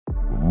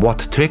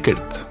What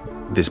triggered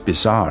this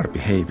bizarre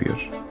behavior?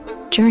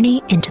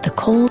 Journey into the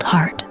cold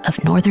heart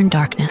of Northern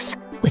Darkness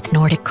with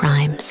Nordic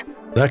Crimes.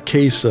 That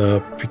case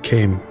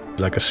became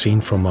like a scene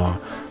from a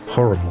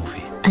horror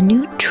movie. A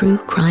new true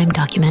crime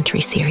documentary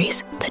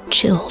series that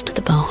chilled to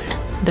the bone.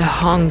 The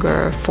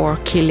hunger for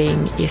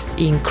killing is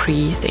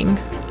increasing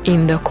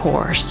in the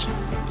course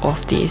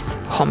of these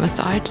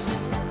homicides.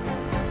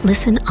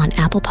 Listen on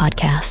Apple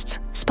Podcasts,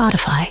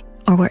 Spotify,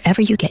 or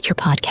wherever you get your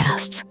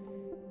podcasts.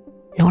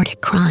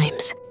 Nordic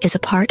Crimes is a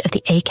part of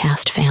the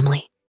Acast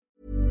family.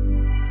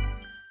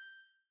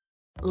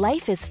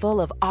 Life is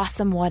full of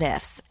awesome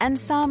what-ifs, and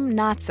some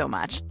not so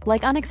much,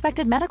 like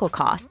unexpected medical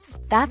costs.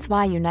 That's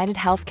why United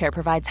Healthcare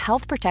provides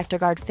Health Protector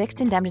Guard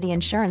fixed indemnity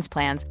insurance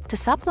plans to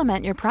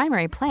supplement your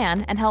primary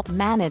plan and help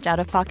manage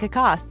out-of-pocket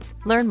costs.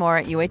 Learn more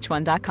at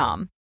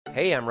uh1.com.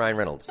 Hey, I'm Ryan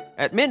Reynolds.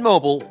 At Mint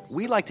Mobile,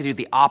 we like to do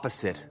the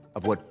opposite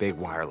of what Big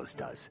Wireless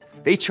does.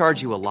 They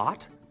charge you a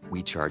lot,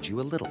 we charge you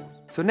a little.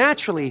 So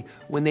naturally,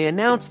 when they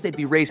announced they'd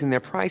be raising their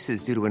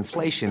prices due to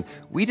inflation,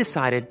 we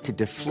decided to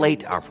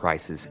deflate our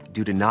prices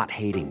due to not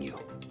hating you.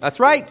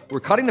 That's right. We're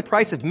cutting the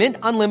price of Mint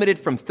Unlimited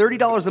from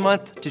 $30 a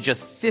month to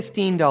just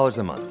 $15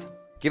 a month.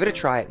 Give it a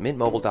try at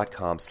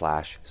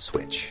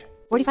mintmobile.com/switch.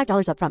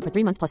 $45 up front for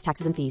 3 months plus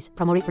taxes and fees.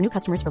 Promo rate for new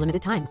customers for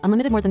limited time.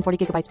 Unlimited more than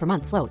 40 gigabytes per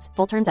month. Slows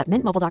full terms at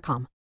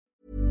mintmobile.com.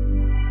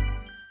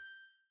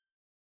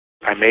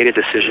 I made a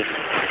decision.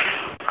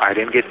 I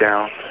didn't get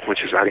down,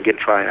 which is I didn't get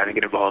in fight, I didn't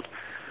get involved.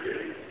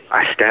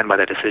 I stand by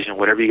that decision.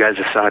 Whatever you guys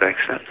decide, I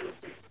accept.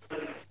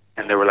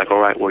 And they were like, all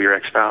right, well, you're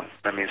X'd out.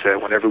 That means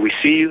that whenever we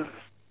see you,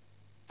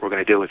 we're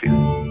going to deal with you.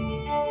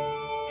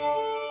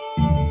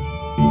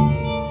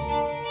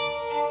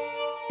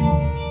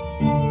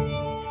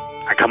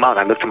 I come out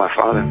and I looked at my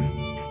father,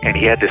 and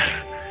he had this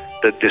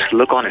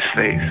look on his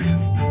face.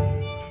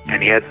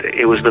 And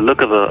it was the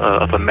look of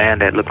a man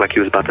that looked like he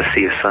was about to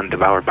see his son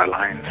devoured by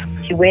lions.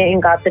 She went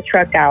and got the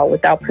truck out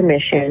without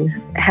permission,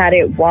 had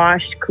it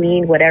washed,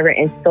 cleaned, whatever,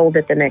 and sold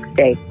it the next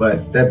day.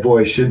 But that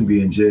boy shouldn't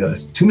be in jail.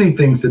 There's too many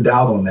things to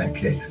doubt on that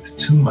case. It's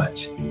too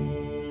much.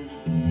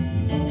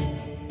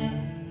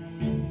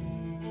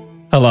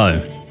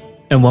 Hello,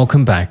 and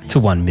welcome back to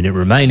 1 Minute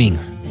Remaining.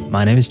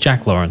 My name is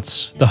Jack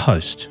Lawrence, the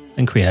host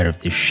and creator of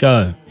this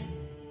show.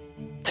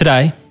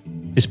 Today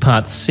is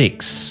part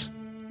 6,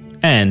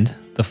 and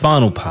the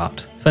final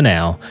part, for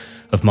now,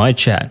 of my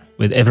chat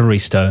with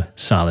Evaristo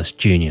Salas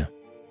Jr.,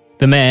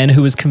 the man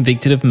who was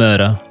convicted of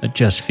murder at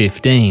just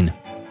 15.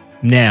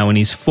 Now in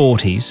his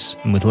 40s,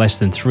 and with less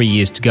than 3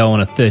 years to go on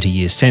a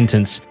 30-year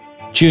sentence,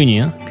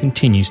 Junior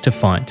continues to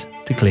fight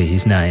to clear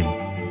his name.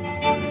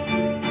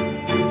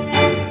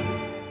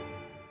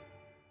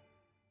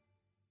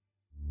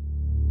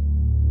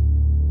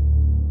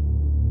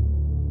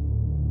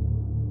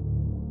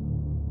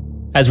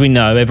 As we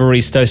know,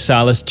 Evaristo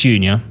Salas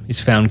Jr. is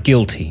found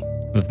guilty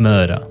of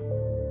murder,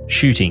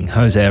 shooting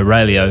Jose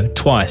Aurelio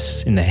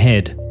twice in the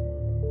head.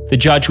 The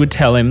judge would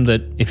tell him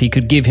that if he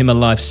could give him a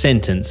life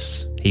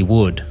sentence, he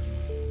would.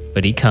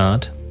 But he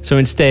can't, so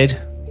instead,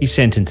 he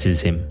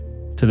sentences him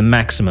to the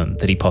maximum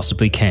that he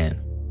possibly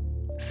can,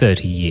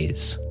 30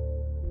 years.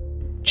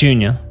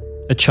 Junior,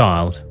 a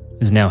child,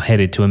 is now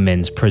headed to a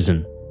men's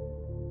prison.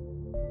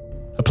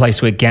 A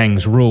place where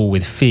gangs rule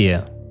with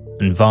fear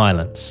and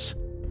violence.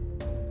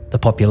 The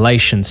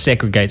population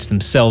segregates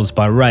themselves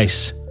by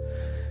race,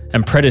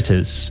 and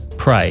predators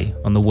prey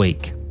on the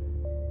weak.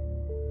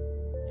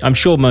 I'm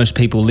sure most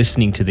people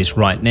listening to this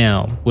right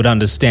now would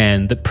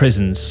understand that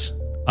prisons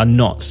are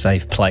not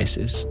safe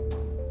places.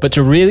 But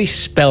to really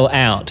spell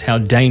out how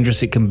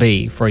dangerous it can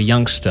be for a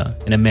youngster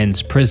in a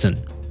men's prison,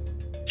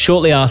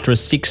 shortly after a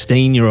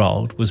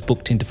 16-year-old was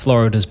booked into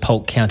Florida's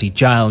Polk County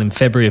Jail in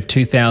February of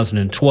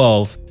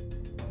 2012,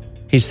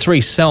 his 3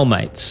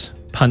 cellmates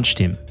punched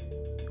him,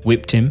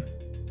 whipped him,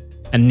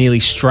 and nearly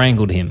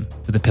strangled him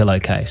with a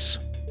pillowcase.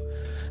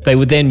 They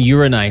would then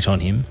urinate on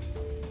him,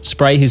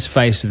 spray his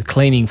face with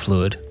cleaning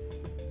fluid,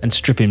 and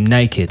strip him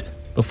naked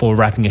before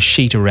wrapping a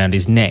sheet around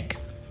his neck,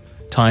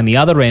 tying the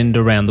other end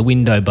around the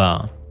window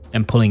bar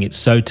and pulling it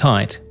so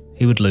tight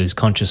he would lose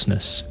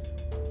consciousness.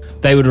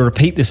 They would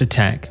repeat this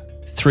attack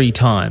 3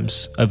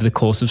 times over the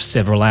course of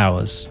several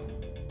hours,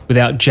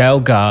 without jail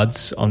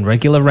guards on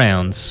regular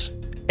rounds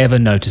ever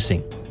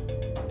noticing.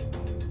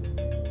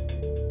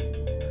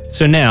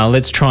 So now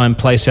let's try and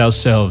place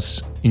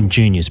ourselves in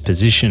Junior's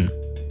position.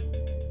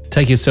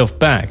 Take yourself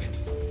back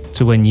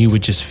to when you were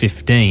just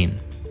 15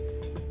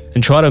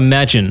 and try to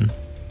imagine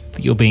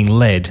that you're being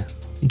led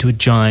into a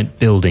giant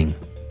building,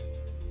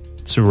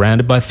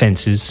 surrounded by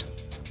fences,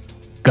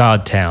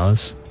 guard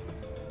towers,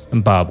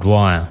 and barbed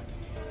wire.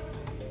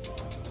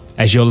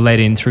 As you're led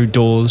in through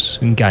doors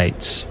and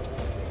gates,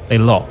 they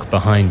lock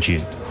behind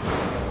you,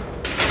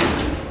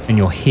 and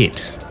you're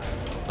hit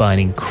by an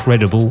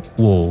incredible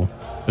wall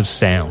of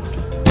sound.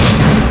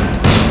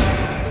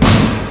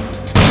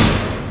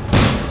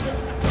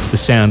 The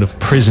sound of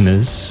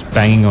prisoners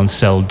banging on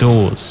cell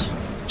doors,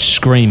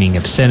 screaming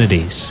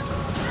obscenities,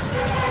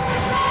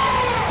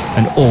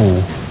 and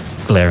all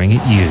glaring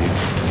at you.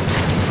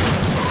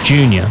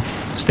 Junior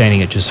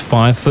standing at just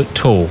 5 foot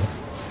tall,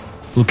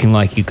 looking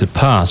like he could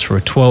pass for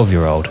a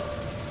 12-year-old,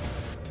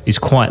 is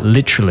quite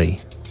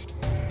literally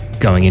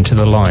going into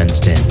the lion's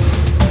den.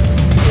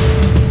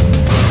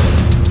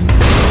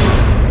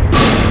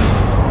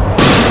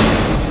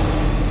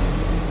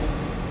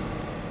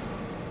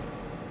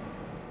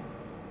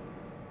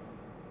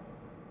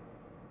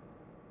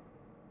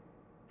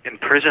 In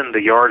prison,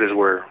 the yard is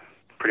where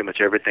pretty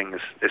much everything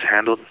is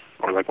handled,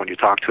 or like when you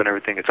talk to and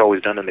everything, it's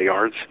always done in the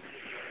yards.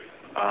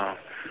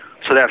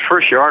 So that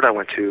first yard I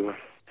went to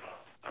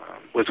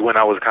was when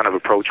I was kind of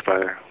approached by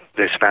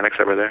the Hispanics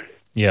that were there.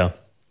 Yeah.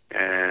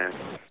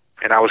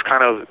 And I was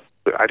kind of,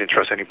 I didn't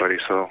trust anybody,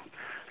 so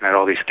I had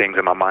all these things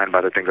in my mind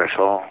by the things I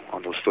saw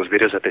on those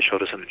videos that they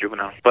showed us in the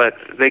juvenile. But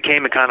they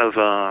came and kind of,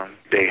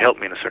 they helped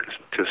me to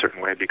a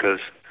certain way, because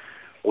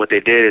what they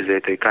did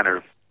is they kind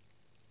of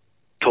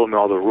told me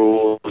all the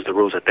rules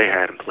that they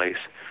had in place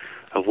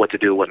of what to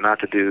do, what not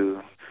to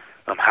do,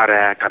 how to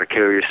act, how to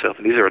carry yourself.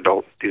 And these are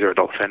adult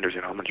offenders,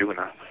 I'm a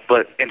juvenile.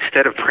 But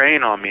instead of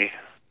preying on me,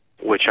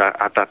 which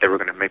I thought they were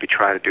going to maybe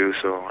try to do,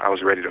 so I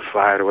was ready to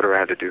fight or whatever I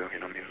had to do,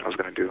 I was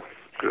going to do,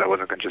 because I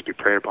wasn't going to just be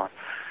preyed upon.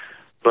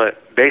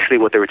 But basically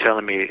what they were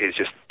telling me is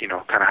just,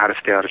 kind of how to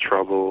stay out of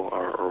trouble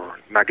or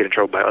not get in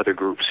trouble by other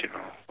groups,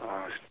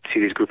 see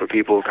these group of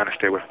people, kind of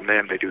stay away from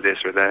them, they do this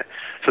or that.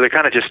 So they're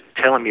kind of just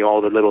telling me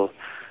all the little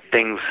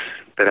things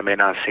that I may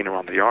not have seen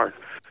around the yard.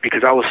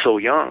 Because I was so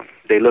young,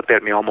 they looked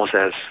at me almost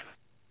as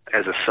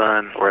a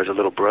son or as a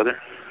little brother.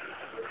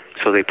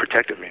 So they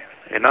protected me.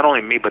 And not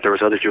only me, but there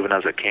was other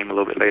juveniles that came a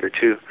little bit later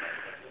too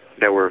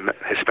that were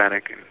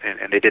Hispanic,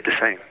 and they did the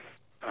same.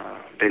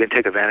 They didn't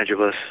take advantage of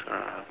us.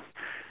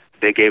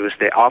 They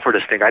offered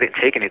us things. I didn't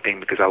take anything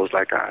because I was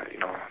like,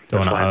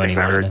 don't owe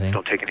anyone anything.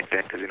 Don't take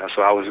anything, because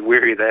so I was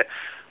weary of that.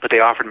 But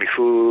they offered me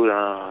food,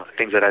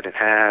 things that I didn't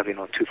have,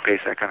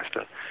 toothpaste, that kind of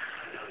stuff.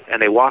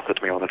 And they walked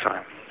with me all the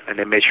time, and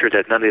they made sure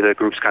that none of the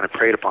groups kind of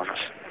preyed upon us.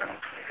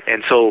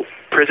 And so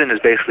prison is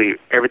basically,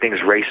 everything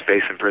is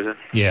race-based in prison.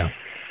 Yeah.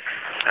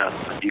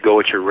 You go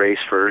with your race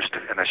first,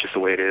 and that's just the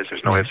way it is.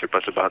 There's no ifs or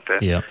buts about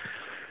that. Yeah.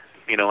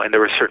 And there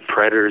were certain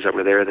predators that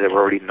were there that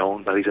were already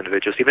known by these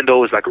individuals. Even though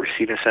it was like a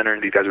receiving center,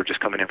 and these guys were just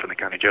coming in from the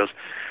county jails.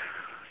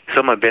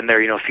 Some had been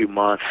there, a few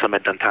months. Some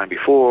had done time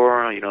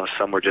before.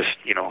 Some were just,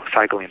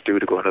 cycling through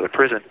to go into the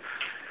prison.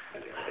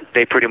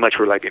 They pretty much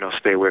were like,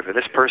 stay away from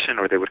this person,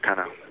 or they would kind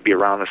of be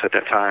around us at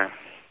that time,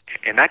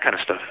 and that kind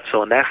of stuff.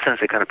 So in that sense,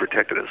 they kind of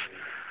protected us.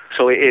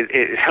 So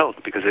it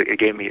helped, because it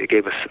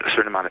gave us a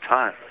certain amount of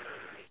time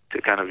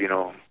to kind of,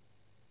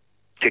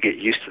 to get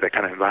used to that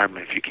kind of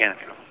environment if you can,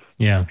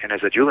 Yeah. And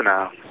as a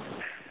juvenile,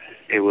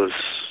 I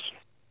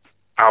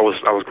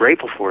was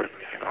grateful for it.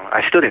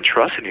 I still didn't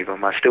trust any of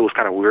them. I still was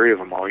kind of weary of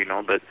them all,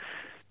 but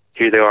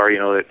here they are,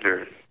 that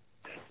they're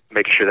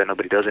making sure that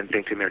nobody does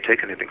anything to me or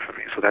take anything from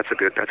me. So that's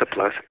a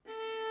plus.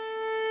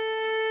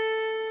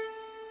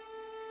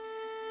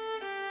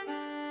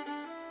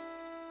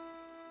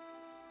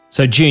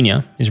 So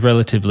Junior is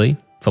relatively,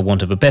 for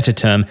want of a better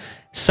term,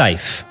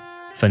 safe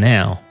for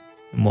now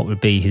in what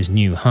would be his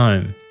new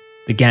home.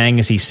 The gang,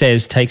 as he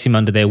says, takes him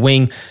under their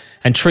wing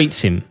and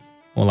treats him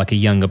more like a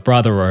younger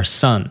brother or a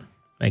son,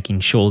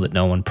 making sure that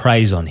no one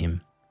preys on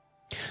him.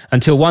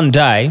 Until one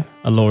day,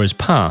 a law is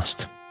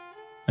passed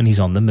and he's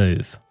on the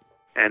move.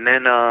 And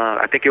then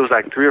I think it was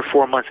like 3 or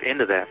 4 months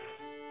into that,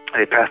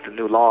 they passed a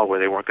new law where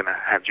they weren't going to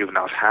have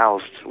juveniles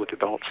housed with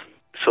adults.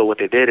 So what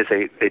they did is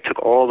they took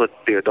all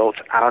the adults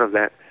out of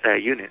that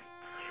unit,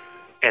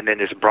 and then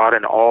just brought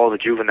in all the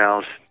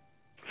juveniles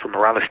from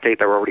around the state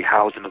that were already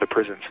housed in other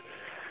prisons,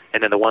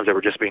 and then the ones that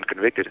were just being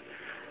convicted,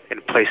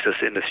 and placed us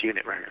in this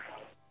unit right here.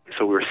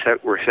 So we're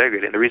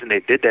segregated. And the reason they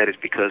did that is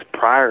because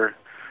prior,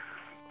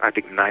 I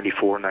think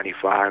 94,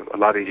 95, a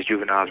lot of these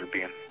juveniles were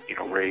being,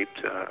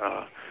 raped,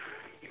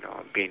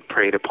 being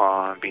preyed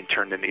upon, being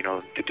turned in,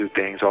 to do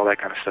things, all that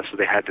kind of stuff. So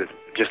they had to,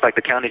 just like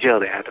the county jail,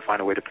 they had to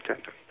find a way to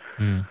protect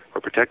them or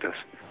protect us.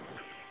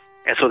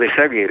 And so they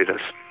segregated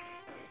us.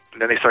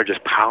 And then they started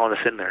just piling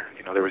us in there.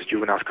 There was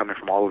juveniles coming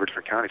from all over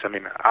different counties. I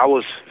mean, I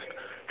was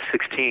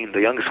 16.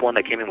 The youngest one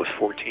that came in was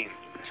 14.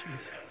 Jeez.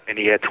 And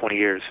he had 20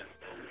 years.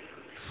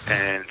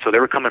 And so they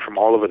were coming from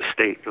all over the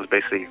state. It was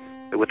basically,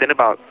 within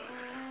about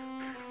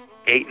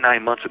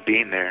 8-9 months of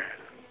being there,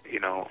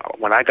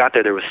 when I got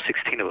there was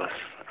 16 of us.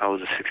 I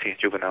was the 16th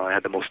juvenile. I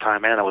had the most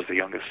time, and I was the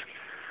youngest.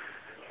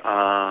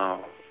 A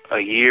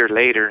year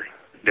later,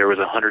 there was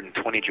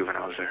 120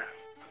 juveniles there.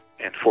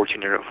 And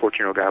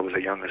 14-year-old guy was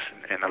the youngest,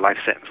 and the life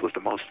sentence was the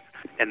most.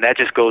 And that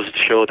just goes to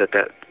show that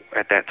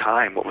at that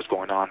time, what was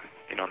going on,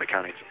 in the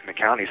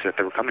counties that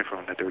they were coming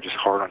from, that they were just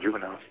hard on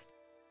juveniles.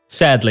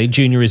 Sadly,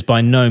 Junior is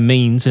by no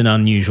means an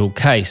unusual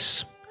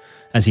case.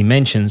 As he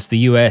mentions, the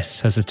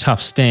US has a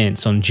tough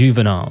stance on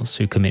juveniles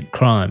who commit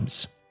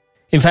crimes.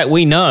 In fact,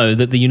 we know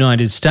that the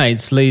United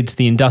States leads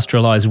the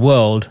industrialized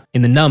world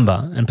in the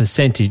number and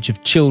percentage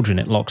of children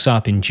it locks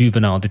up in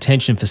juvenile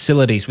detention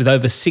facilities, with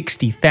over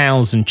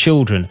 60,000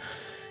 children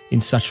in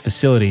such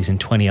facilities in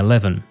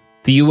 2011.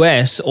 The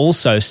US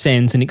also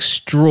sends an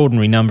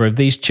extraordinary number of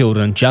these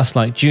children, just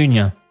like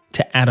Junior,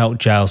 to adult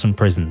jails and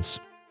prisons.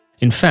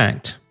 In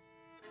fact,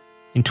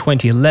 in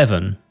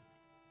 2011,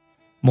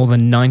 more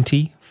than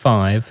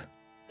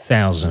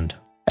 95,000.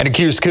 An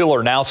accused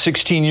killer, now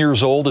 16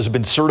 years old, has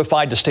been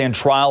certified to stand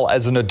trial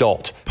as an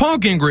adult. Paul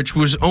Gingrich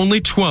was only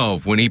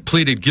 12 when he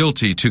pleaded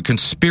guilty to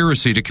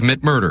conspiracy to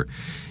commit murder.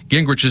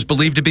 Gingrich is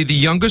believed to be the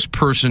youngest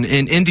person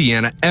in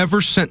Indiana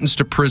ever sentenced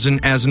to prison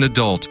as an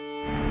adult.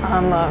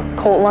 I'm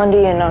Colt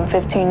Lundy, and I'm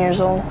 15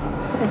 years old.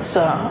 It's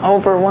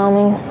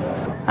overwhelming.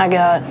 I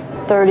got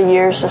 30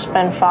 years to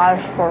spend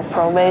 5 for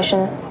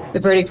probation. The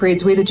verdict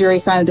reads, we, the jury,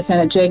 find the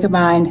defendant Jacob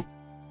Hine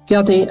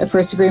guilty of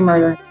first-degree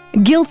murder.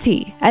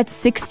 Guilty at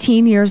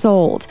 16 years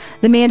old.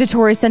 The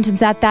mandatory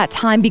sentence at that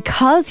time,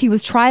 because he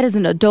was tried as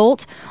an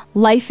adult,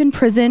 life in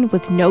prison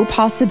with no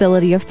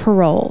possibility of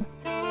parole.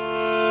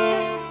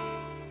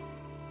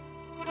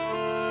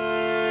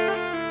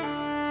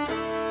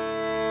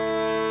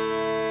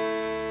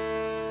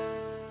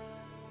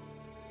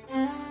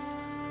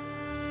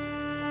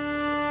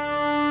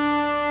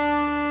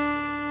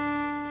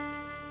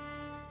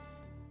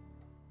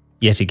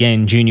 Yet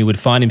again, Junior would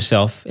find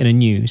himself in a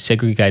new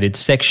segregated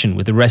section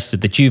with the rest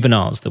of the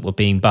juveniles that were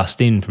being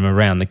bussed in from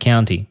around the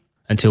county,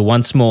 until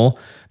once more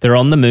they're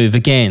on the move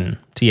again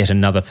to yet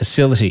another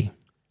facility,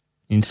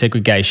 in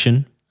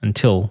segregation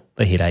until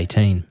they hit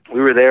 18. We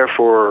were there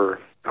for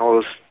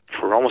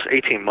almost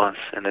 18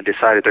 months, and then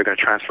decided they're going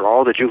to transfer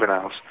all the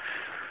juveniles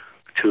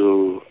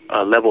to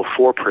a level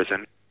 4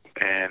 prison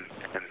and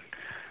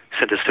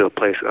sent us to a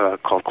place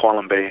called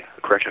Quallen Bay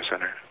Correction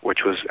Center,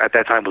 which was at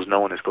that time was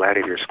known as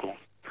Gladiator School,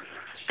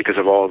 because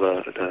of all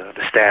the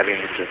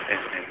stabbings and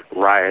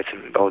riots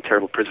and all the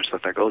terrible prison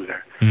stuff that goes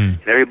there. And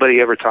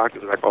everybody ever talked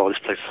was like, oh, this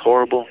place is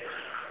horrible.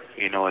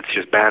 You know, it's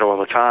just battle all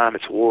the time.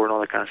 It's war and all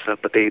that kind of stuff.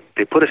 But they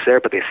put us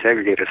there, but they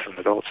segregated us from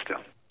adults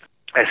still.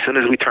 As soon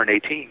as we turned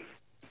 18,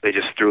 they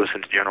just threw us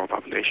into general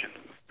population.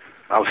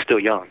 I was still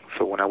young,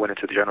 so when I went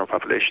into the general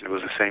population, it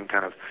was the same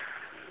kind of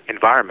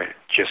environment.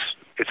 Just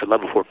it's a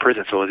level 4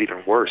 prison, so it was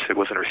even worse. It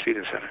wasn't a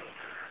receiving center.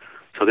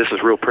 So this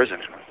was real prison,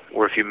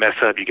 where if you mess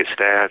up, you get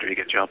stabbed or you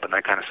get jumped and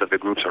that kind of stuff. The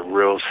groups are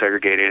real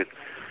segregated.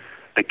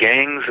 The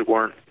gangs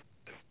weren't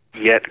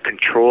yet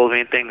control of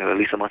anything, at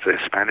least amongst the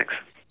Hispanics.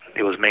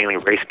 It was mainly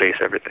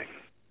race-based everything.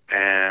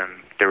 And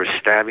there were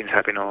stabbings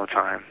happening all the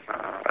time.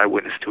 I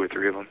witnessed 2 or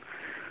 3 of them.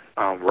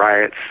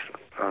 Riots,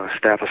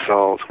 staff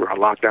assaults, were on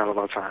lockdown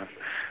all the time.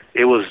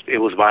 It was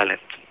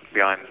violent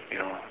beyond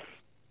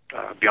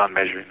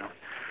measure,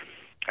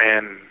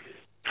 And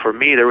for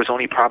me, there was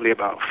only probably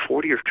about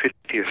 40 or 50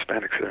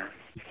 Hispanics there.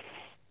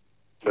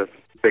 But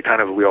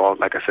we all,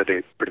 like I said,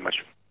 they pretty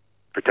much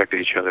protected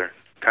each other,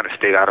 kind of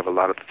stayed out of a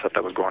lot of the stuff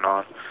that was going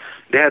on.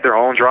 They had their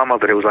own drama,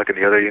 but it was like in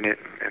the other unit.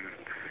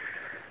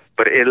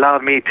 But it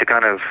allowed me to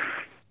kind of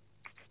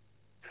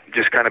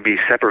be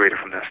separated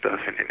from that stuff,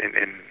 and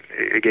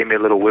it gave me a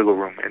little wiggle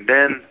room. And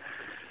then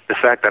the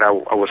fact that I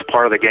was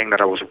part of the gang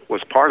that I was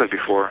part of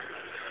before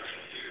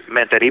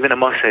meant that even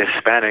amongst the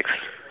Hispanics,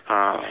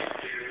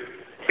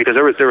 because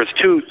there was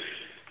two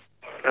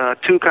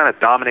kind of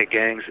dominant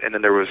gangs, and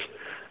then there was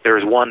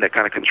one that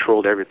kind of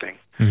controlled everything.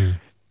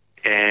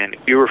 And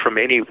if you were from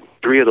any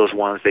 3 of those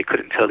ones, they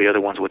couldn't tell the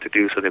other ones what to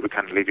do, so they would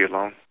kind of leave you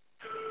alone.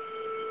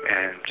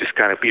 And just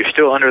kind of, you're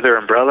still under their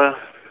umbrella,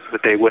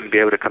 but they wouldn't be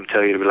able to come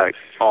tell you to be like,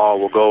 oh,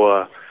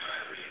 well,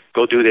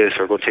 go do this,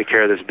 or go take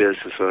care of this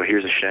business, or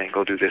here's a shank,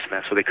 go do this,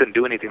 man. So they couldn't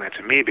do anything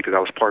to me because I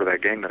was part of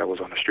that gang that I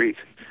was on the streets.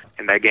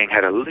 And that gang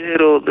had a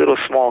little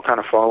small kind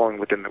of following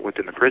within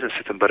the prison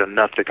system, but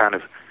enough to kind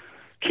of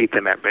keep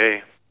them at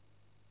bay.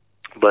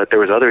 But there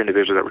was other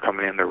individuals that were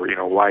coming in that were,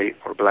 white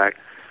or black,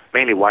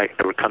 mainly white,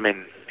 that would come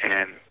in,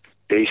 and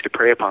they used to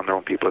prey upon their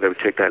own people. They would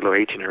take that little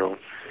 18-year-old,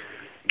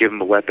 give him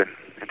a weapon,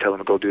 and tell him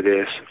to go do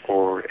this,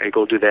 or hey,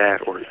 go do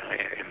that,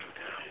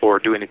 or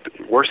do any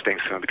worse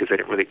things to them because they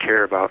didn't really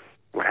care about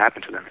what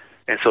happened to them.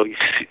 And so,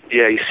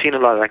 you've seen a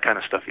lot of that kind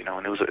of stuff, and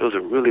it was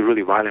a really,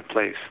 really violent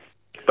place.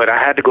 But I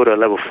had to go to a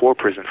level 4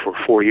 prison for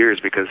 4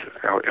 years because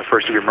at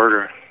first-degree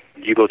murder,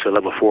 you go to a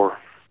level 4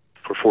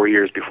 for 4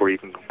 years before you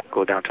can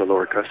go down to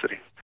lower custody.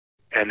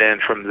 And then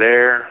from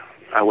there,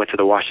 I went to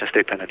the Washington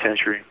State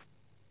Penitentiary.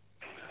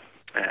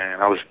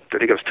 And I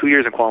think I was 2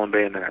 years in Quallen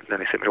Bay, and then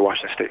they sent me to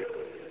Washington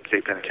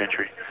State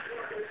Penitentiary.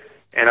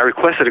 And I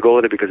requested to go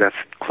with it because that's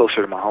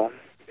closer to my home.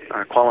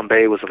 Quallen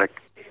Bay was and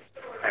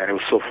it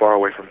was so far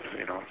away from,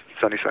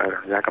 Sunnyside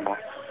or Yakima.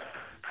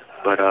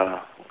 But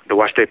the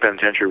Washington State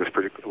Penitentiary was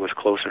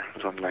closer. It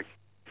was only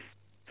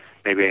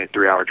maybe a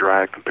 3-hour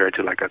drive compared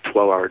to a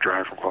 12-hour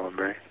drive from Quallen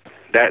Bay.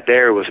 That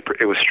there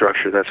it was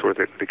structured. That's where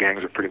the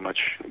gangs are pretty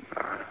much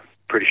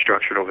pretty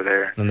structured over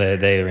there. And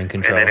they were in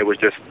control. And then it was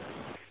just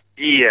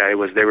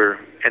they were,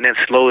 and then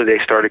slowly they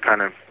started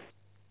kind of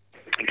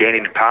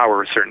gaining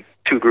power. Certain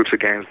 2 groups of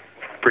gangs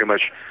pretty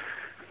much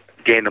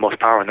gained the most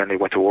power, and then they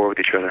went to war with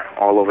each other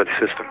all over the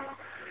system.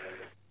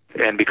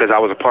 And because I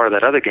was a part of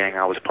that other gang,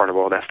 I was part of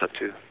all that stuff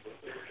too.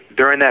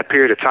 During that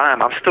period of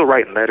time, I'm still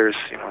writing letters,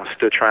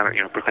 still trying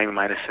to, proclaiming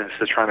my innocence,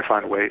 still trying to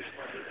find ways.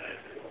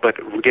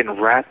 But we're getting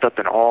wrapped up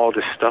in all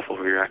this stuff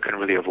over here I couldn't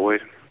really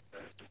avoid.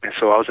 And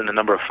so I was in a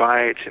number of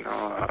fights,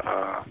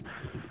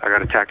 I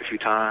got attacked a few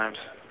times,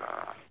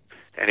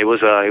 and it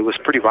was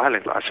pretty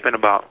violent. I spent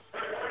about,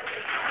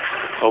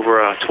 over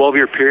a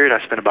 12-year period,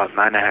 I spent about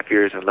 9.5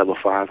 years in level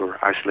 5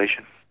 or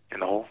isolation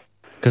in the hole.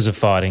 Because of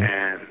fighting?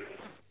 And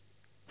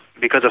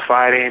because of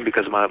fighting,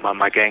 because of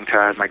my gang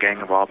ties, my gang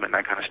involvement,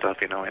 and that kind of stuff,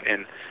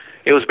 and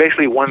it was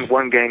basically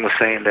one gang was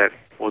saying that,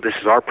 well, this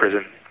is our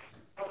prison,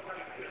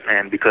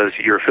 and because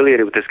you're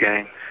affiliated with this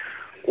gang,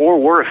 or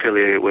we're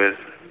affiliated with,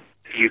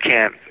 you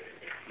can't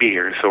be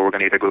here, so we're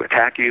going to either go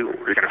attack you,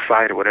 or you're going to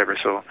fight, or whatever.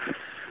 So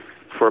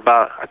for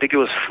about, I think it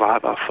was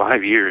about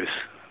 5 years,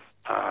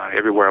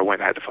 everywhere I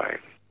went I had to fight,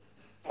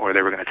 or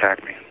they were going to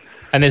attack me.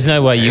 And there's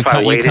no way you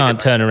can't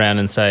turn around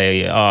and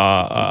say,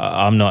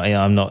 I'm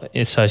not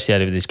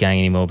associated with this gang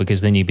anymore,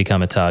 because then you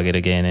become a target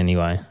again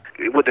anyway.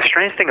 Well, the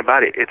strange thing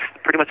about it, it's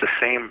pretty much the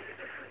same.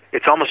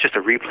 It's almost just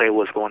a replay of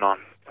what's going on,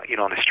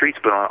 on the streets,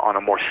 but on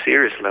a more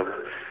serious level,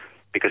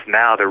 because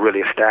now they're really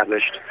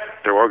established,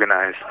 they're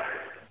organized,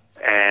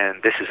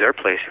 and this is their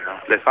place.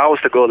 If I was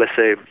to go, let's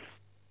say,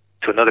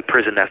 to another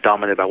prison that's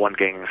dominated by one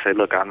gang and say,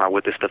 look, I'm not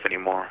with this stuff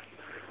anymore,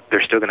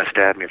 they're still going to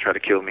stab me and try to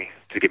kill me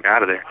to get me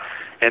out of there.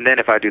 And then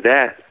if I do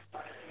that,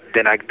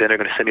 then they're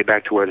going to send me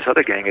back to where this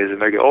other gang is, and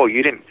they're going, oh,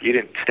 you didn't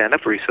stand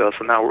up for yourself,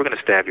 so now we're going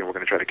to stab you and we're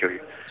going to try to kill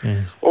you.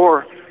 Yes.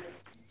 Or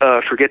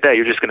forget that,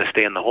 you're just going to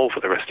stay in the hole for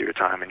the rest of your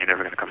time, and you're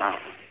never going to come out.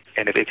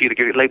 And if you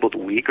get labeled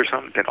weak or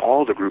something, then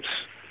all the groups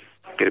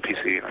get a piece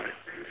of you.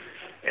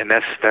 And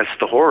that's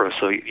the horror.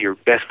 So your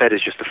best bet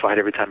is just to fight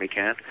every time you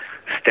can.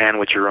 Stand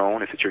with your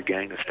own. If it's your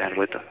gang, then stand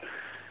with them.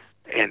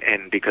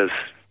 And because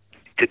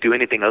to do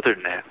anything other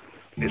than that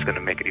is going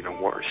to make it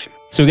even worse.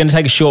 So we're going to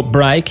take a short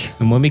break,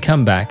 and when we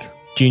come back,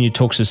 Junior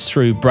talks us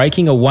through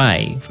breaking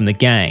away from the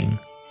gang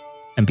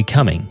and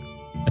becoming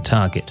a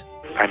target.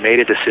 I made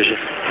a decision.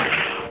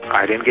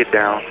 I didn't get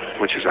down,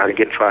 which is I didn't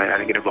get in fight, I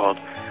didn't get involved.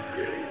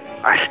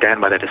 I stand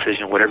by that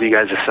decision. Whatever you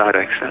guys decide,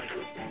 I accept.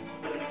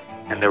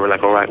 And they were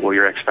like, all right, well,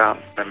 you're X'd out.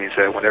 That means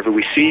that whenever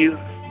we see you,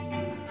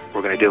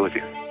 we're going to deal with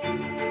you.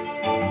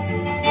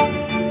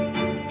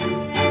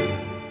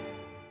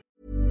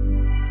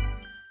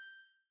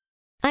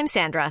 I'm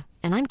Sandra,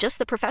 and I'm just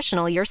the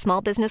professional your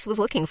small business was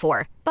looking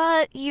for.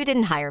 But you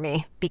didn't hire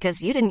me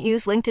because you didn't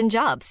use LinkedIn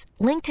Jobs.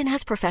 LinkedIn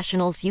has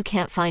professionals you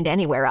can't find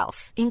anywhere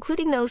else,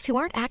 including those who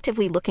aren't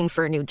actively looking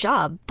for a new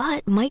job,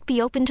 but might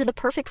be open to the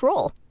perfect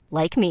role,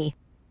 like me.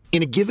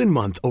 In a given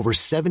month, over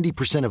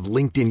 70% of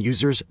LinkedIn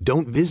users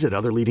don't visit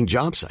other leading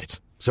job sites.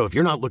 So if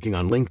you're not looking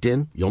on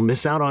LinkedIn, you'll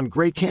miss out on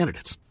great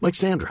candidates like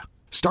Sandra.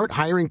 Start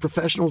hiring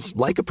professionals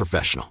like a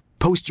professional.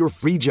 Post your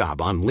free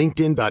job on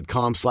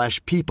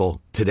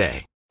linkedin.com/people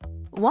today.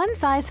 One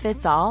size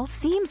fits all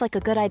seems like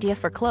a good idea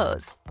for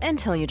clothes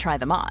until you try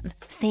them on.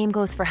 Same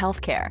goes for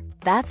healthcare.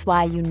 That's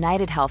why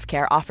United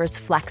Healthcare offers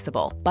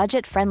flexible,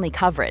 budget-friendly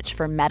coverage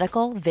for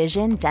medical,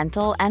 vision,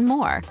 dental, and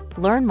more.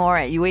 Learn more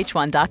at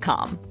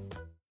uh1.com.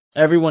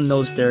 Everyone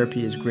knows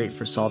therapy is great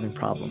for solving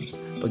problems,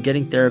 but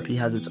getting therapy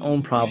has its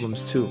own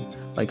problems too,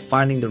 like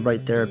finding the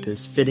right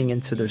therapist, fitting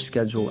into their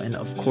schedule, and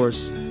of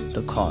course,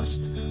 the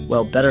cost.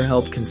 Well,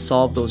 BetterHelp can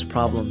solve those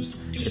problems.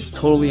 It's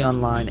totally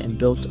online and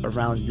built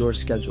around your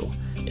schedule.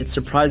 It's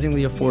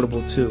surprisingly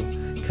affordable too.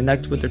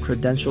 Connect with a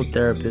credentialed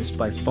therapist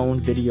by phone,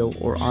 video,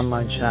 or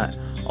online chat,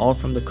 all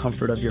from the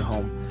comfort of your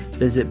home.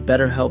 Visit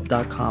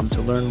BetterHelp.com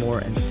to learn more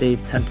and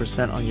save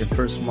 10% on your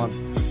first month.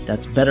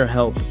 That's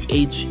BetterHelp,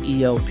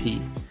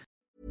 H-E-L-P.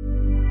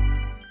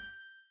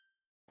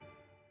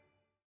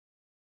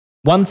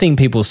 One thing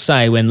people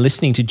say when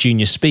listening to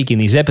Junior speak in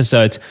these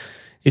episodes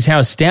is how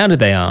astounded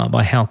they are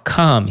by how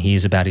calm he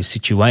is about his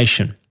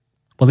situation.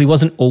 Well, he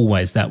wasn't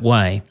always that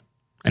way,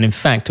 and in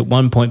fact at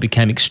one point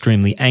became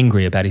extremely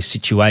angry about his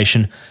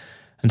situation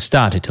and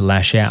started to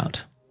lash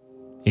out.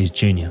 Here's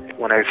Junior.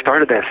 When I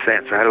started that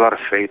sentence, I had a lot of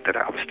faith that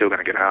I was still going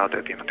to get out,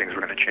 that things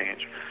were going to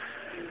change.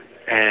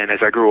 And as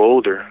I grew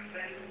older,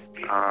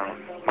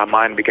 my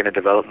mind began to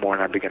develop more,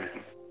 and I began to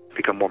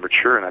become more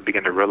mature, and I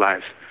began to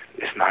realize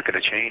it's not going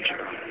to change,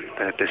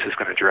 that this is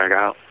going to drag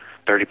out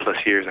 30 plus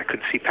years. I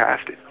couldn't see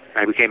past it.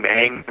 I became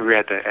angry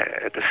at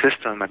the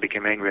system. I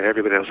became angry at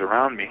everybody that was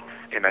around me,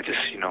 and I just,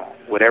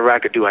 whatever I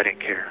could do, I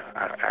didn't care.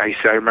 I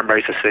remember I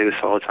used to say this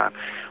all the time.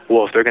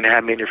 Well, if they're going to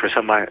have me in here for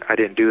something I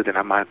didn't do, then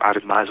I might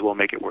as well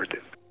make it worth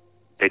it.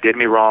 They did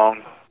me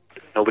wrong.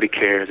 Nobody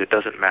cares. It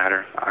doesn't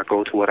matter. I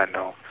go to what I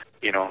know.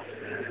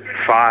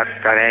 Fought,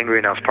 got angry,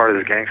 and I was part of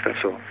this gang stuff.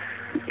 So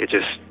it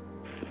just,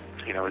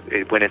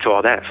 it went into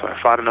all that. So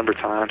I fought a number of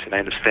times, and I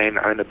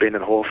ended up being in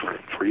the hole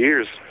for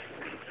years.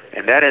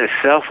 And that in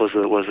itself was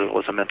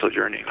a mental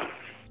journey.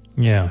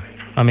 Yeah.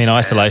 I mean,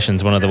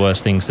 isolation's one of the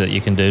worst things that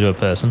you can do to a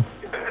person.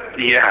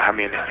 Yeah, I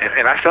mean,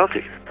 and I felt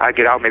it. I'd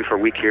get out maybe for a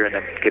week here and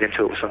then get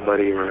into it with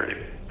somebody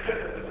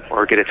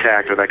or get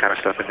attacked or that kind of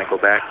stuff and then go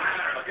back.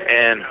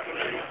 And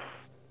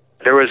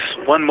there was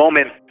one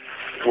moment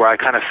where I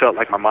kind of felt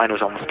like my mind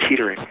was almost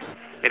teetering,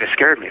 and it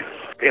scared me.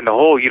 In the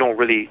hole, you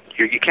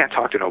can't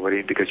talk to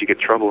nobody because you get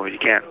in trouble, and you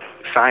can't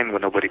sign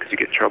with nobody because you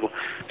get in trouble.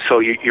 So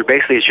you're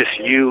basically, it's just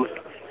you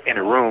in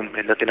a room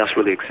and nothing else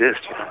really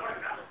exists.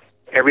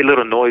 Every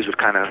little noise would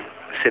kind of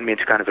send me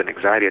into kind of an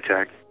anxiety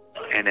attack.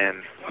 And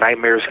then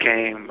nightmares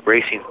came,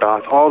 racing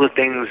thoughts, all the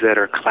things that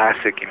are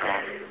classic,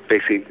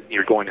 basically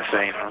you're going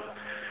insane.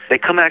 They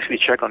come and actually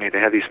check on you. They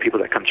have these people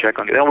that come check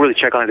on you. They don't really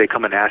check on you. They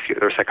come and ask you.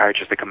 They're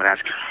psychiatrists. They come and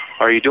ask,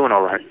 are you doing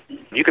all right?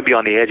 You can be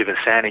on the edge of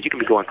insanity. You can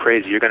be going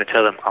crazy. You're going to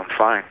tell them, I'm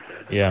fine.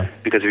 Yeah.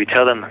 Because if you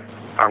tell them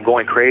I'm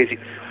going crazy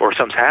or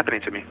something's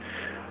happening to me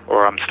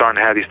or I'm starting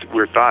to have these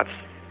weird thoughts,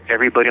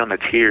 everybody on the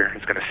tier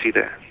is going to see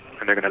that,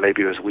 and they're going to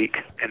label you as weak,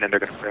 and then they're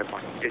going to grab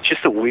one. It's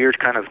just a weird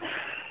kind of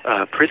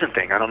prison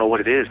thing. I don't know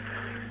what it is.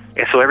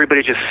 And so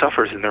everybody just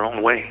suffers in their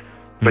own way,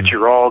 but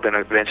you're all going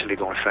to eventually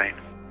go insane.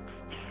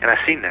 And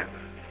I've seen that.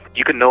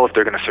 You can know if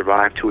they're going to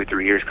survive 2 or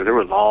 3 years because there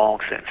were long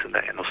stints in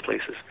those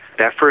places.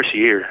 That first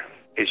year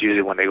is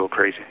usually when they go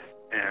crazy.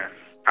 And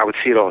I would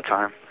see it all the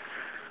time.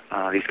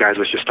 These guys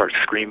would just start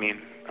screaming.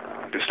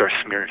 They start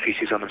smearing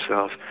feces on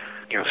themselves,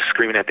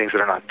 screaming at things that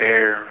are not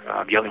there,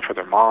 yelling for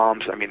their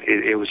moms. I mean,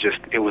 it was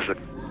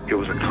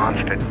a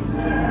constant.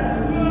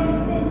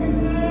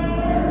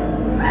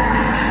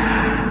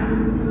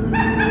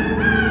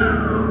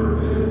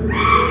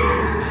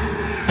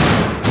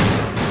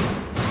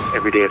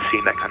 Every day I've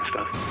seen that kind of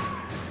stuff,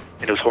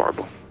 and it was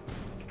horrible.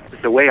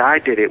 The way I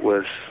did it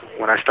was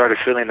when I started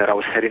feeling that I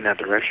was heading that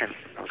direction,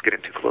 I was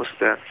getting too close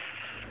to that,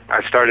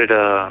 I started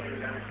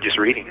just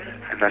reading,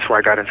 and that's where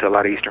I got into a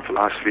lot of Eastern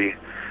philosophy,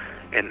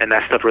 and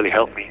that stuff really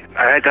helped me.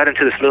 I got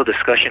into this little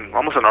discussion,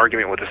 almost an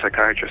argument with a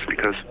psychiatrist,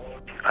 because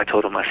I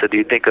told him, I said, do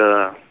you think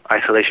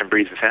isolation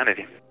breeds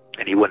insanity?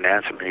 And he wouldn't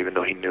answer me, even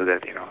though he knew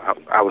that,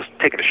 I was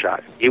taking a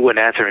shot. He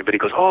wouldn't answer me, but he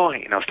goes,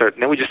 and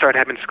then we just started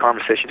having this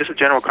conversation, just a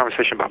general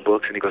conversation about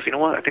books, and he goes, you know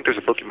what, I think there's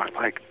a book you might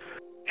like.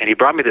 And he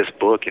brought me this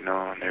book, and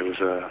it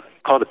was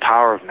called The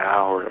Power of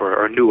Now,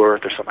 or New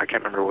Earth, or something. I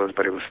can't remember what it was,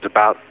 but it was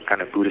about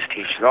kind of Buddhist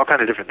teachings, all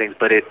kinds of different things.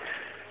 But it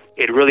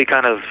really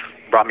kind of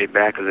brought me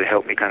back, because it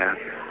helped me kind of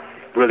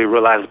really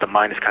realize what the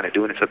mind is kind of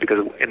doing itself.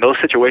 Because in those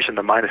situations,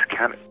 the mind is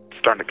kind of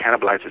starting to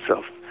cannibalize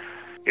itself.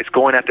 It's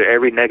going after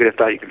every negative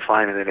thought you can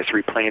find, and then it's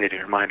replaying it in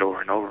your mind over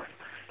and over.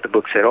 The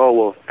book said,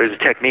 there's a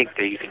technique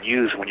that you can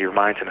use when your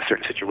mind's in a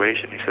certain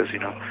situation. He says,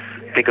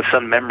 think of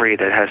some memory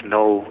that has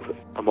no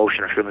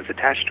emotion or feelings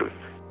attached to it.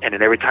 And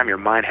then every time your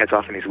mind heads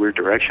off in these weird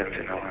directions,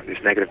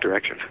 these negative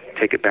directions,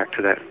 take it back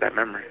to that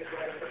memory.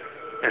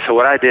 And so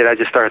what I did, I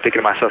just started thinking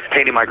to myself,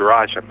 painting my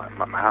garage at my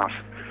house.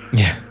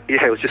 Yeah.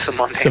 Yeah, it was just a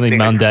mundane something thing.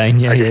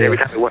 mundane. Every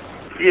time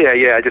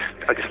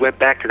I just went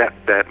back to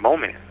that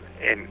moment.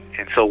 And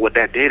so what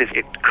that did is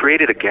it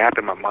created a gap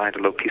in my mind, a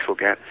little peaceful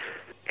gap.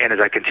 And as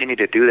I continued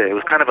to do that, it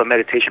was kind of a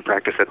meditation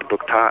practice that the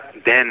book taught.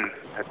 Then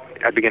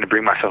I began to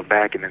bring myself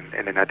back, and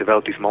then I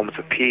developed these moments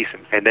of peace.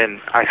 And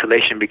then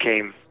isolation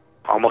became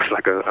almost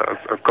like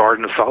a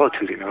garden of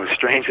solitude. It's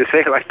strange to say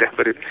it like that,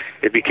 but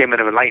it became an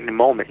enlightening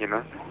moment,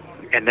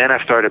 And then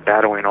I started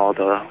battling all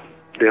the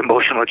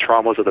emotional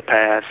traumas of the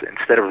past.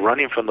 Instead of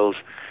running from those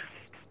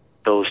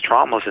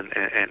traumas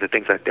and the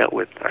things I dealt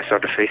with, I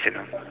started facing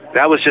them.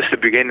 That was just the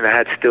beginning.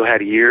 I still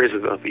had years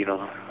of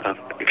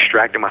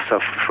extracting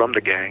myself from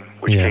the gang,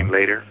 which came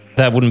later.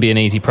 That wouldn't be an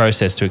easy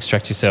process to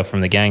extract yourself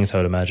from the gangs, I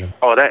would imagine.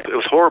 Oh, it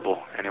was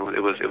horrible, and it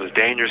was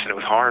dangerous, and it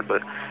was hard,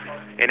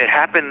 and it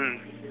happened.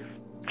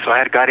 So I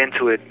had got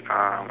into it.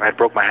 I had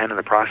broke my hand in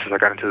the process. I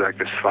got into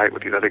this fight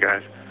with these other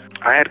guys.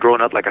 I had grown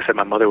up, like I said,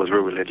 my mother was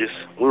real religious.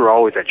 We were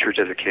always at church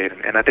as a kid.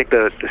 And I think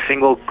the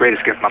single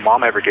greatest gift my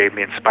mom ever gave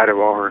me, in spite of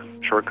all her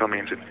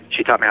shortcomings,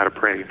 she taught me how to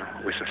pray,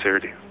 with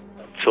sincerity.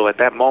 So at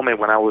that moment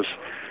when I was,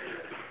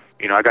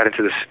 I got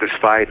into this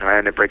fight, and I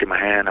ended up breaking my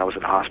hand. I was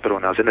in the hospital,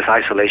 and I was in this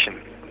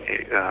isolation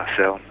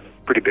cell,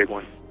 pretty big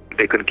one.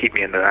 They couldn't keep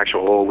me in the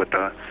actual hole with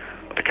the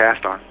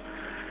cast on.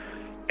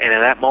 And in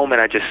that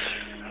moment, I just,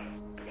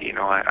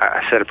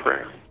 I said a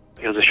prayer.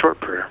 It was a short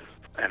prayer.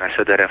 And I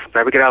said that if I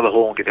ever get out of the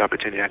hole and get the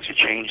opportunity to actually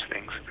change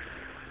things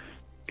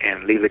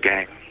and leave the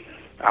gang,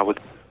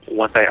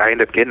 once I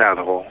ended up getting out of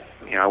the hole,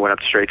 I went up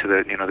straight to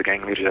the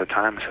gang leaders at the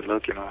time and said,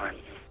 look,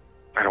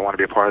 I don't want to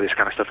be a part of this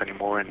kind of stuff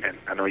anymore, and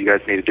I know you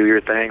guys need to do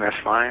your thing,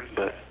 that's fine,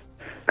 but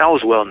I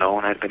was well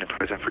known. I'd been in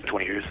prison for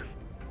 20 years.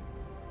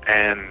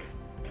 And,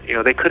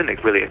 they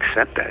couldn't really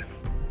accept that.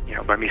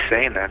 By me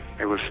saying that,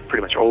 it was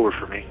pretty much over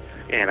for me.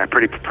 And I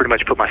pretty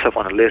much put myself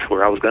on a list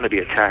where I was going to be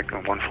attacked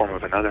in one form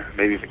or another,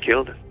 maybe even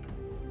killed.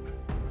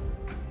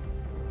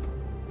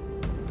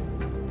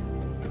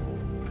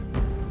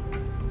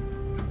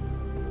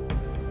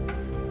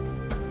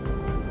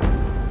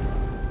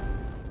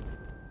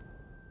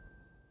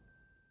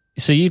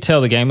 So you tell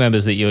the gang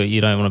members that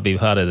you don't want to be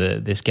part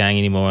of this gang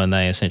anymore, and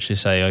they essentially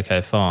say, okay,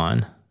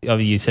 fine.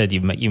 You said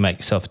you make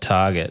yourself a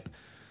target.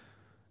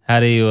 How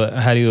do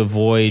you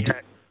avoid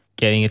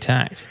getting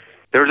attacked?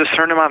 There was a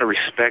certain amount of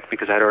respect,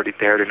 because I'd already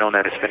known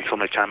that I spent so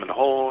much time in the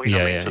hole, so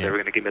they were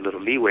going to give me a little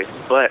leeway.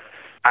 But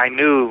I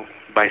knew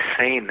by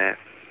saying that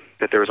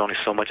there was only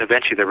so much.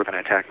 Eventually they were going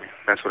to attack me.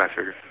 That's what I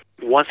figured.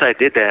 Once I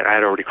did that, I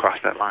had already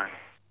crossed that line.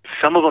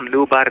 Some of them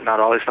knew about it, not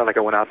all. It's not like I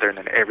went out there and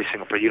then every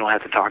single person. You don't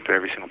have to talk to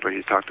every single person.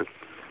 You talk to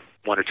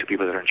one or two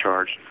people that are in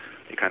charge.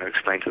 You kind of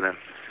explain to them.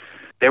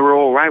 They were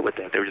all right with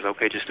that. They were just,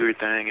 okay, just do your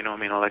thing,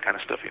 all that kind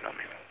of stuff,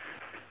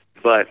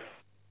 But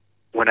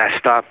when I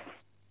stopped,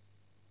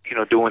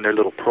 doing their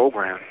little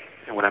program,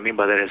 and what I mean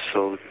by that is,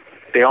 so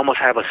they almost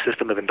have a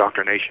system of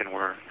indoctrination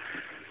where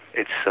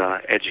it's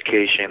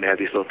education. They have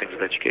these little things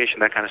of education,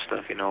 that kind of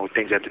stuff,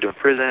 things you have to do in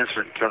prison,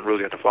 certain rules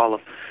you have to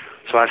follow.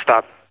 So I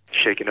stopped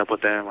shaking up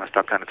with them. I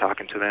stopped kind of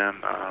talking to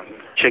them.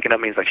 Shaking up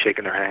means like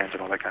shaking their hands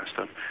and all that kind of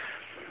stuff.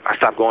 I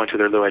stopped going to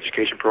their little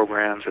education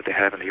programs that they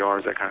have in the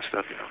yards, that kind of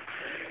stuff,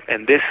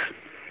 And this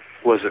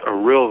was a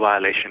real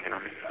violation,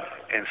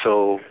 And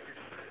so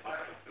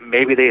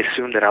maybe they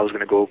assumed that I was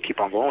going to keep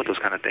on going with those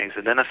kind of things.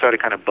 And then I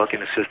started kind of bucking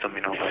the system,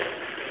 like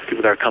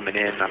people that are coming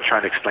in, I'm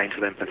trying to explain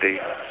to them that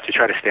to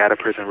try to stay out of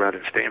prison rather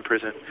than stay in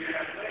prison,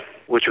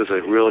 which was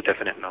a real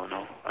definite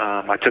no-no.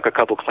 I took a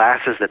couple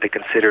classes that they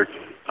considered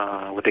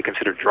what they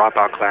consider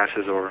dropout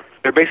classes, or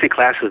they're basically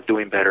classes of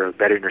doing better,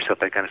 bettering yourself,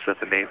 that kind of stuff.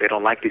 And they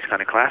don't like these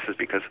kind of classes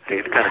because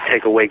they kind of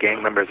take away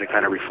gang members and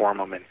kind of reform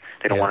them, and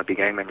they don't want to be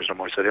gang members no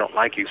more, so they don't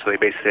like you. So they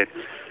basically said,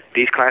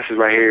 these classes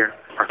right here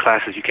are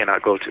classes you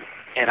cannot go to.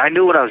 And I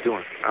knew what I was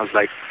doing. I was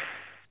like,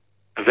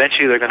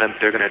 eventually they're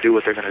gonna do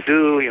what they're gonna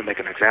do. Make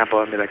an example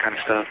of me, that kind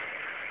of stuff.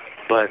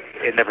 But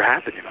it never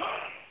happened.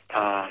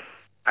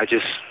 I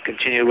just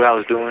continued what I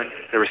was doing.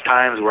 There was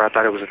times where I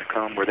thought it was gonna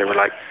come, where they were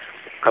like,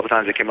 a couple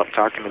times they came up and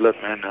talked to me. Look,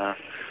 man,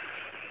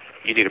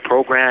 you need a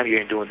program. You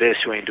ain't doing this.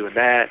 You ain't doing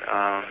that.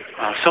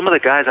 Some of the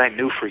guys I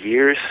knew for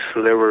years,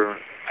 so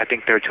I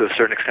think they were to a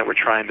certain extent were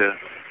trying to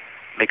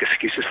make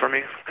excuses for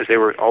me, because they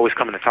were always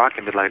coming to talk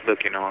and be like, look,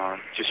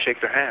 just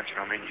shake their hands,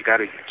 you got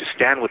to just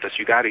stand with us,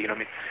 you got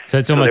to, So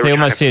it's almost, they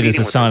almost see it as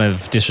a sign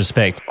of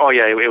disrespect. Oh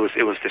yeah, it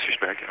was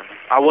disrespect,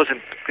 I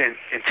wasn't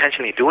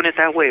intentionally doing it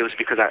that way. It was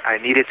because I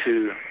needed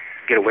to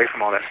get away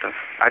from all that stuff.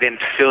 I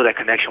didn't feel that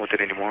connection with it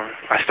anymore.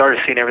 I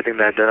started seeing everything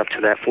that I'd done up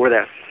to that, for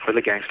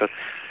the gang stuff,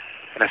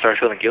 and I started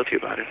feeling guilty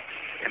about it,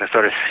 and I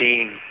started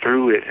seeing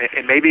through it,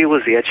 and maybe it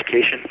was the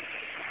education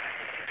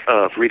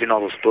of reading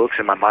all those books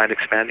and my mind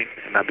expanding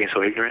and not being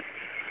so ignorant.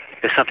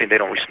 It's something they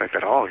don't respect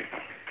at all.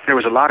 There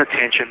was a lot of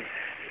tension.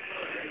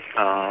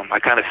 I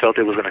kind of felt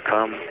it was going to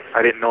come.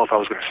 I didn't know if I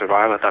was going to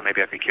survive. I thought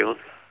maybe I'd be killed.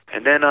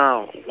 And then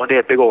one day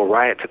a big old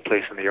riot took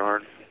place in the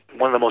yard.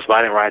 One of the most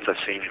violent riots I've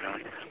seen.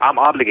 I'm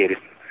obligated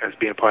as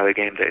being part of the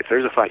game day. If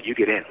there's a fight, you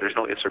get in. There's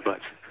no ifs or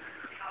buts.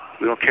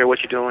 We don't care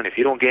what you're doing. If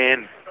you don't get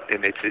in,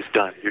 then it's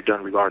done. You're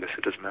done regardless.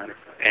 It doesn't matter.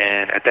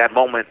 And at that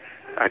moment,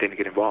 I didn't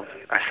get involved.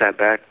 I sat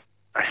back.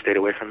 I stayed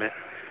away from it,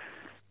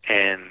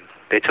 and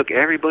they took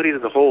everybody to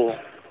the hole,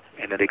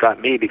 and then they got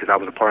me because I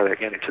was a part of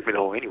that gang. They took me to the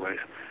hole anyways.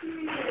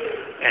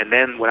 And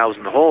then when I was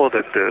in the hole,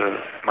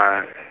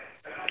 my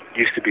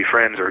used to be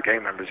friends or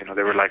gang members,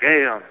 they were like,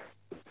 hey,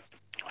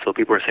 so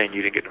people were saying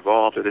you didn't get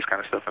involved or this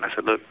kind of stuff, and I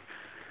said, look,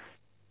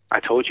 I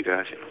told you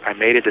guys, I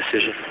made a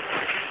decision.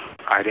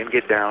 I didn't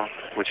get down,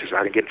 which is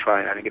I didn't get in a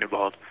fight, I didn't get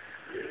involved.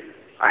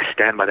 I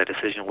stand by that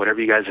decision.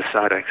 Whatever you guys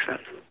decide, I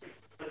accept.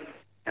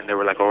 And they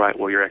were like, all right,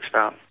 well, you're X'd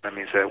out. That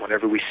means that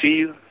whenever we see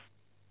you,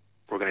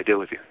 we're going to deal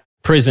with you.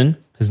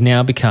 Prison has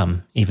now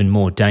become even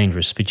more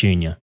dangerous for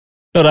Junior.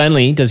 Not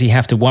only does he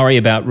have to worry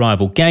about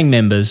rival gang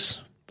members,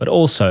 but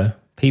also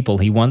people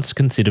he once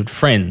considered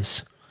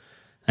friends,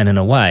 and in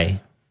a way,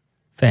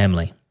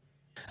 family.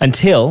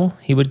 Until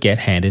he would get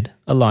handed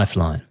a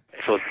lifeline.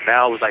 So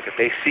now it was like, if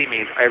they see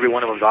me, every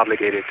one of them is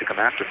obligated to come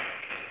after me.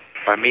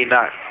 By me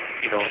not,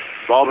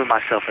 involving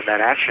myself in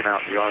that action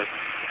out in the yard,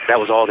 that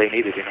was all they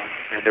needed,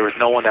 and there was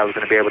no one that was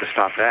going to be able to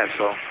stop that.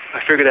 So I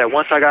figured that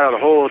once I got out of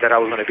the hole, that I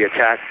was going to be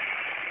attacked,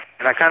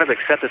 and I kind of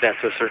accepted that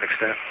to a certain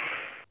extent.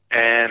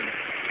 And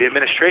the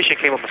administration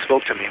came up and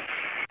spoke to me,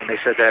 and they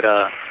said that,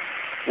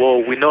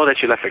 well, we know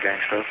that you left the gang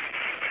stuff.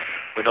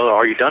 We know,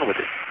 are you done with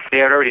it? They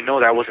had already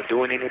known that I wasn't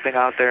doing anything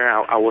out there.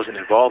 I wasn't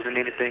involved in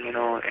anything,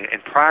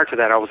 and prior to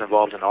that, I was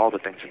involved in all the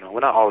things,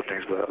 well, not all the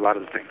things, but a lot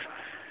of the things.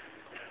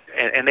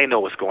 And they know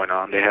what's going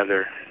on. They have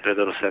their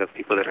little set of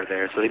people that are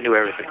there, so they knew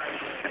everything.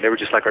 And they were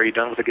just like, are you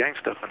done with the gang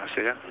stuff? And I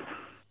said, yeah.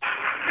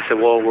 I said,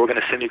 well, we're going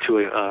to send you to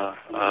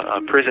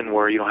a prison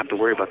where you don't have to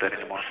worry about that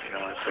anymore.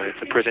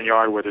 It's a prison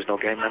yard where there's no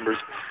gang members.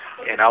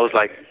 And I was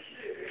like,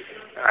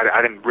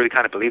 I didn't really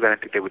kind of believe it. I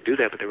didn't think they would do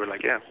that, but they were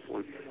like, yeah,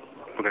 we're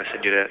going to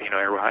send you to,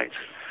 Arrow Heights,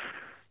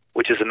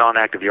 which is a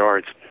non-active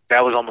yard.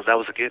 That was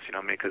a gift,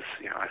 because,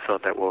 I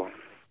felt that, well,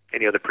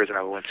 any other prison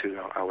I went to,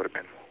 I would have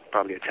been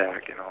probably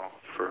attacked,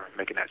 for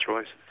making that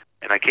choice.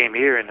 And I came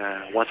here, and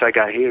once I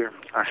got here,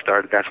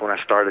 that's when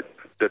I started.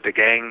 The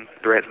gang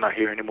threat's not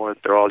here anymore.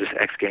 They're all just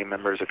ex-gang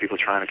members or people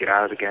trying to get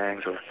out of the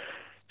gangs.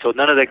 So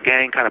none of that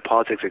gang kind of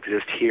politics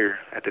exists here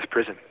at this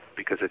prison,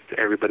 because it's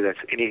everybody that's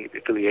any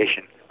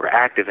affiliation or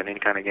active in any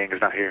kind of gang is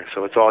not here.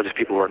 So it's all just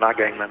people who are not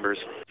gang members,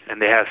 and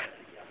they have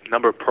a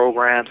number of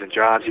programs and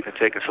jobs you can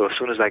take. And so as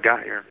soon as I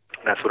got here,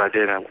 that's what I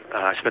did.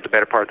 I spent the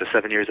better part of the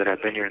 7 years that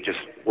I've been here and just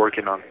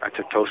working on. I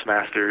took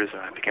Toastmasters.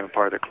 I became a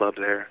part of the club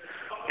there,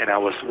 and I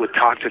would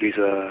talk to these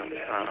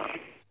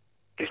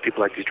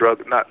people like these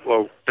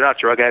they're not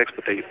drug addicts,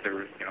 but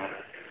they're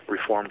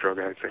reformed drug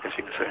addicts, I guess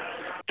you can say.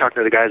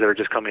 Talking to the guys that are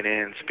just coming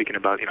in, speaking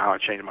about how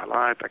it changed my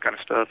life, that kind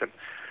of stuff, and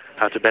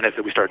how it's a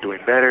benefit we start doing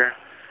better.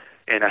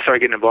 And I started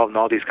getting involved in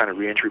all these kind of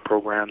reentry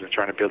programs and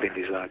trying to build in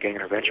these gang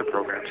intervention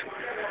programs.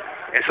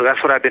 And so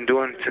that's what I've been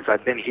doing since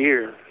I've been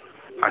here.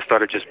 I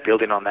started just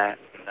building on that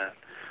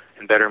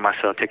and bettering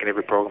myself, taking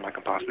every program I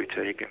can possibly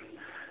take, and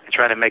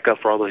trying to make up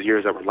for all those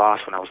years that were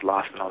lost when I was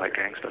lost in all that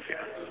gang stuff. You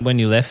know? When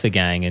you left the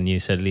gang and you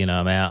said,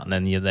 I'm out, and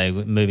then they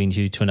were moving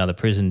you to another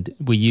prison,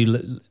 were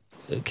you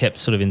kept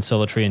sort of in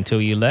solitary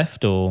until you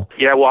left, or?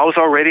 Yeah, well, I was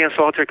already in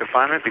solitary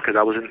confinement because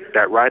I was in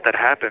that riot that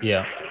happened.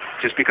 Yeah.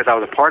 Just because I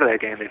was a part of that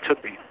gang, they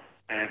took me.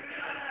 And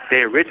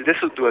they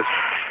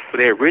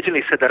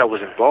originally said that I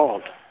was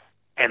involved,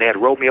 and they had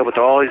wrote me up with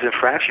all these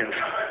infractions,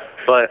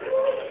 but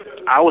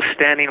I was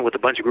standing with a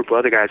group of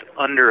other guys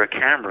under a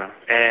camera,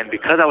 and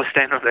because I was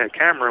standing under that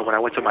camera, when I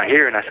went to my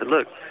hearing, I said,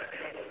 look,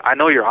 I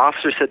know your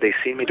officer said they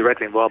see me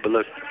directly involved, but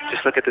look,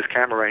 just look at this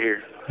camera right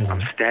here. Mm-hmm.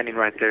 I'm standing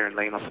right there and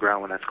laying on the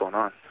ground when that's going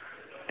on.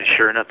 And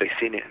sure enough, they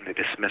seen it, and they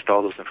dismissed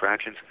all those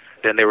infractions.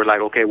 Then they were like,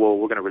 okay, well,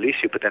 we're going to release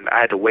you, but then I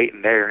had to wait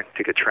in there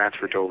to get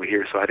transferred to over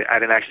here, so I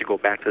didn't actually go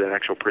back to that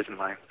actual prison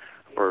line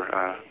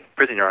or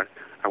prison yard.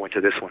 I went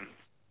to this one.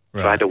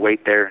 Right. So I had to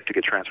wait there to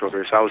get transferred over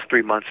here. So I was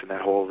 3 months in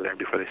that hole over there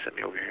before they sent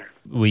me over here.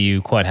 Were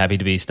you quite happy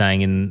to be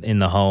staying in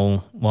the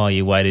hole while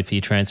you waited for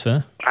your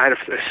transfer? I had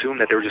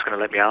assumed that they were just going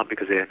to let me out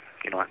because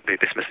they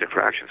dismissed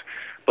infractions.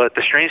 But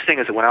the strange thing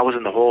is that when I was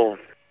in the hole,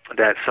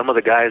 that some of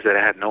the guys that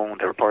I had known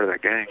that were part of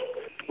that gang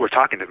were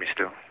talking to me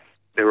still.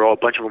 They were all, a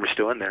bunch of them were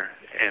still in there,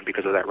 and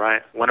because of that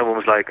riot. One of them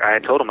was like, I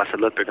had told him, I said,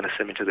 look, they're going to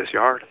send me to this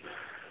yard.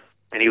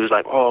 And he was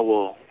like, oh,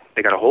 well,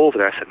 they got a hole over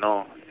there. I said,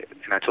 no.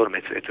 And I told him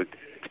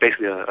it's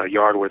basically a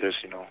yard where there's,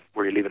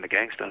 where you're leaving the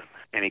gang stuff.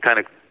 And he kind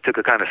of took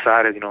a kind of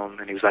side, and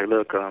he was like,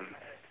 look,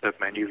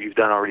 man, you've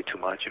done already too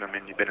much,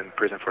 you've been in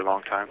prison for a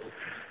long time.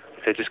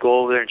 I said, just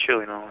go over there and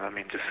chill,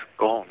 just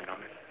go home,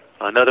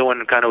 Another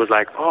one kind of was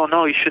like, oh,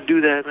 no, you shouldn't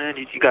do that, man.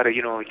 You got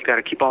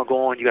to keep on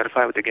going. You got to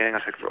fight with the gang. I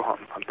said, bro,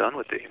 I'm done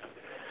with it,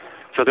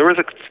 So there was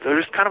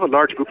kind of a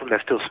large group of them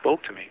that still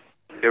spoke to me.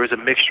 There was a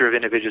mixture of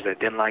individuals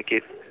that didn't like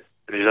it.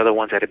 There's other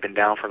ones that had been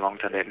down for a long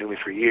time that knew me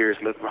for years.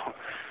 Look, bro,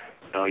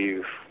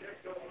 you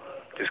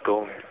just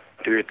go and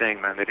do your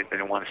thing, man. They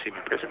didn't want to see me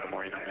in prison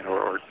anymore,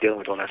 or dealing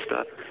with all that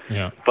stuff.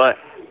 Yeah. But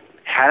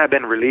had I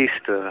been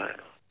released to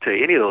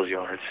any of those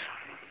yards,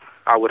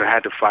 I would have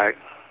had to fight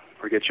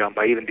or get jumped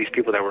by even these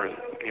people that were,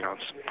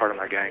 part of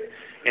my gang.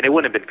 And it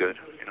wouldn't have been good.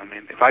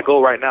 If I go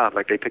right now,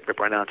 like they pick me up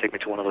right now and take me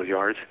to one of those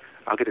yards,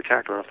 I'll get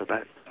attacked right off the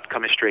bat.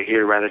 Coming straight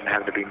here rather than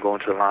having to be going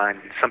to the line.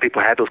 Some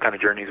people had those kind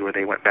of journeys where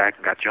they went back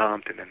and got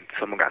jumped, and then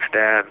someone got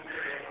stabbed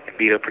and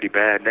beat up pretty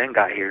bad, then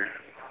got here.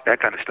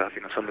 That kind of stuff.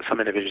 Some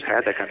individuals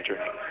had that kind of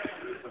journey.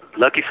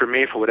 Lucky for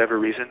me, for whatever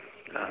reason,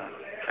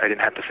 I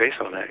didn't have to face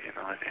all that, and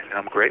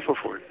I'm grateful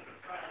for it.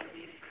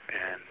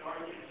 And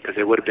because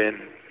it wouldn't have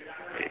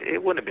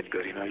been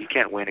good, You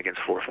can't win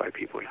against 4 or 5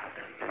 people,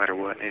 no matter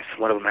what. If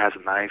one of them has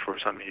a knife or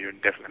something, you're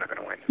definitely not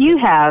going to win. You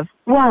have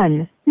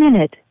 1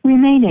 minute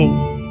remaining.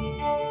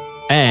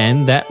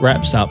 And that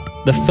wraps up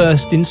the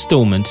first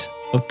installment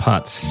of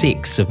Part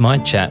 6 of my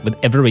chat with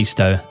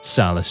Evaristo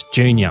Salas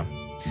Jr.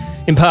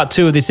 In Part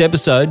 2 of this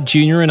episode,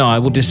 Junior and I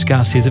will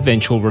discuss his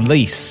eventual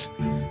release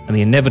and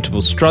the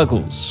inevitable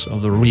struggles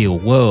of the real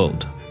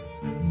world.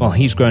 While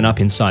he's grown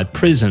up inside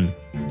prison,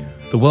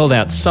 the world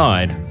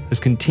outside has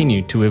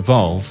continued to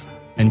evolve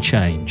and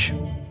change.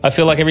 I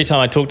feel like every time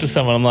I talk to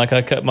someone, I'm like, you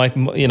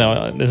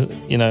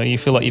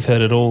feel like you've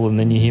heard it all, and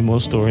then you hear more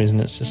stories, and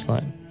it's just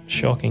like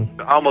shocking.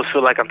 I almost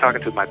feel like I'm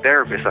talking to my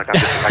therapist. Like I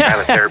have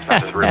a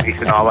therapist just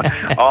releasing all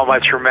my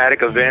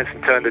traumatic events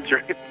and telling the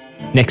truth.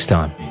 Next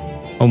time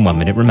on 1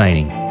 Minute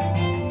Remaining.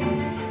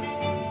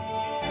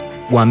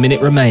 1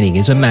 Minute Remaining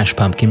is a Mash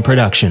Pumpkin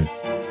production.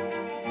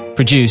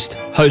 Produced,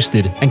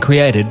 hosted, and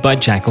created by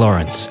Jack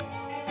Lawrence.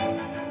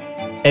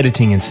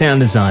 Editing and sound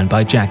design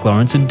by Jack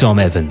Lawrence and Dom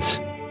Evans.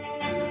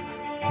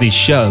 This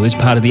show is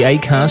part of the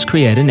Acast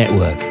Creator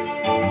Network.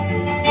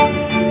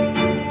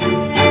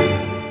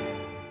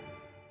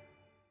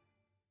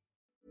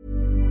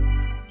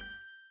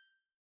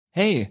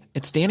 Hey,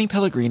 it's Danny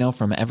Pellegrino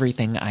from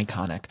Everything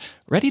Iconic.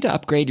 Ready to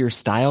upgrade your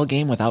style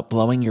game without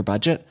blowing your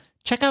budget?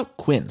 Check out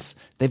Quince.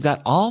 They've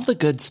got all the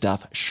good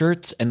stuff,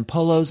 shirts and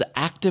polos,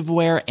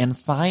 activewear, and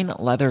fine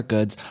leather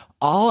goods,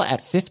 all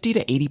at 50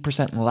 to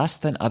 80% less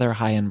than other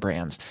high-end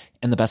brands.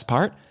 And the best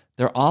part?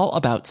 They're all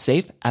about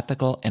safe,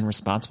 ethical, and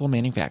responsible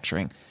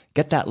manufacturing.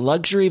 Get that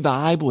luxury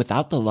vibe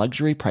without the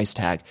luxury price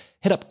tag.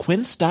 Hit up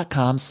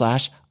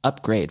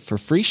quince.com/upgrade for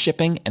free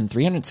shipping and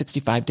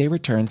 365-day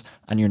returns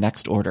on your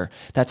next order.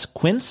 That's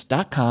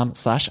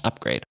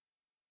quince.com/upgrade.